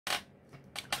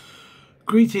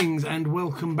Greetings and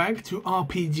welcome back to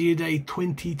RPG A Day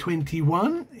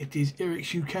 2021. It is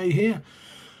Eric's UK here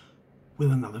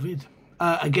with another vid.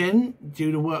 Again,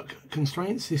 due to work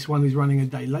constraints, this one is running a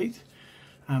day late.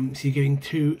 So you're getting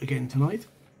two again tonight.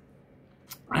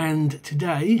 And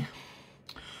today,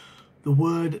 the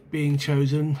word being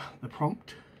chosen, the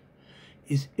prompt,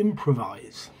 is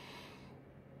improvise.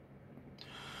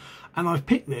 And I've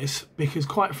picked this because,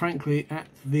 quite frankly, at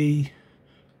the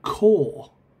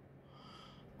core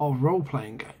of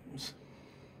role-playing games,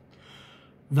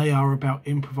 they are about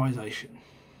improvisation.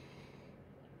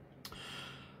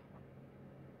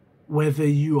 Whether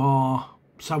you are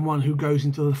someone who goes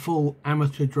into the full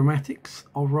amateur dramatics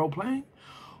of role-playing,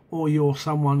 or you're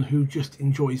someone who just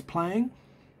enjoys playing,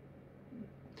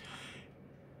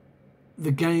 the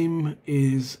game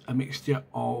is a mixture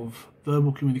of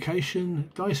verbal communication,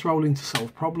 dice rolling to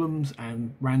solve problems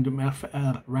and random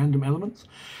elements,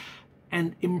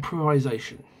 and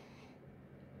improvisation.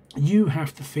 You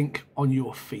have to think on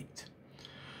your feet.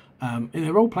 In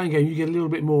a role-playing game, you get a little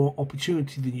bit more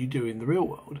opportunity than you do in the real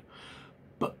world,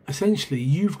 but essentially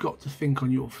you've got to think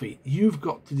on your feet. You've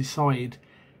got to decide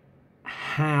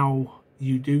how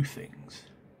you do things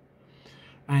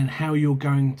and how you're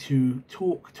going to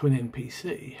talk to an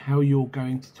NPC, how you're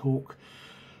going to talk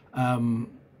to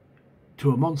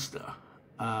a monster,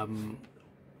 or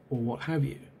what have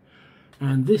you.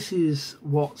 And this is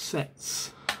what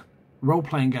sets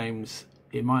role-playing games,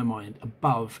 in my mind,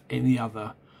 above any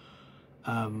other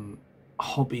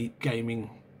hobby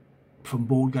gaming, from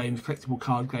board games, collectible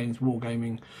card games,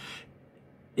 wargaming,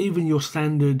 even your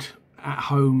standard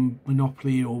at-home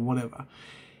Monopoly or whatever,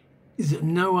 is that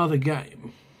no other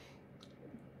game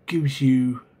gives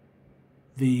you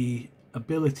the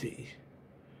ability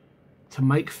to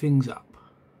make things up,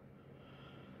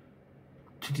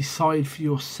 to decide for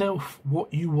yourself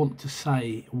what you want to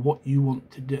say, what you want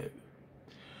to do.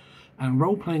 And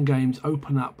role-playing games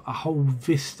open up a whole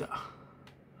vista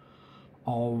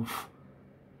of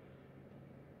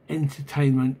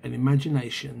entertainment and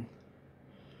imagination.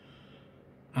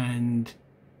 And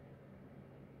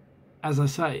as I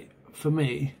say, for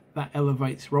me, that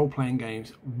elevates role-playing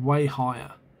games way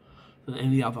higher than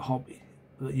any other hobby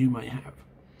that you may have.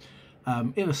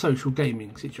 In a social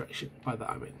gaming situation, by that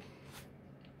I mean.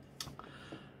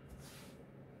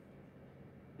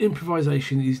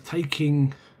 Improvisation is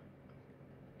taking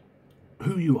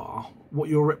who you are, what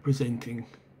you're representing,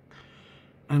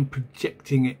 and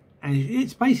projecting it, and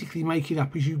it's basically making it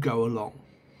up as you go along.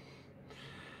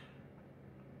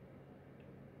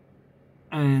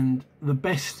 And the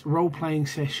best role-playing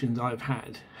sessions I've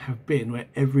had have been where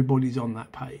everybody's on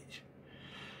that page.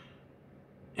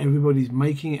 Everybody's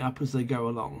making it up as they go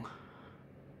along,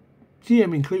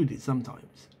 GM included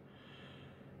sometimes.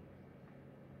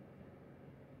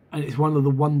 And it's one of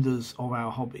the wonders of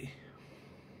our hobby.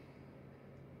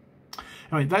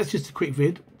 Anyway, that's just a quick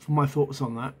vid for my thoughts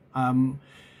on that.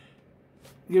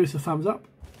 Give us a thumbs up,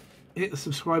 hit the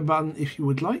subscribe button if you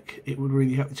would like. It would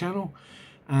really help the channel.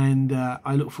 And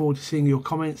I look forward to seeing your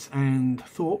comments and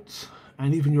thoughts,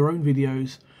 and even your own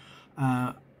videos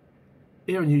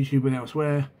here on YouTube and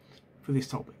elsewhere for this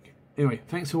topic. Anyway,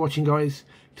 thanks for watching, guys.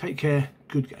 Take care.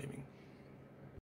 Good gaming.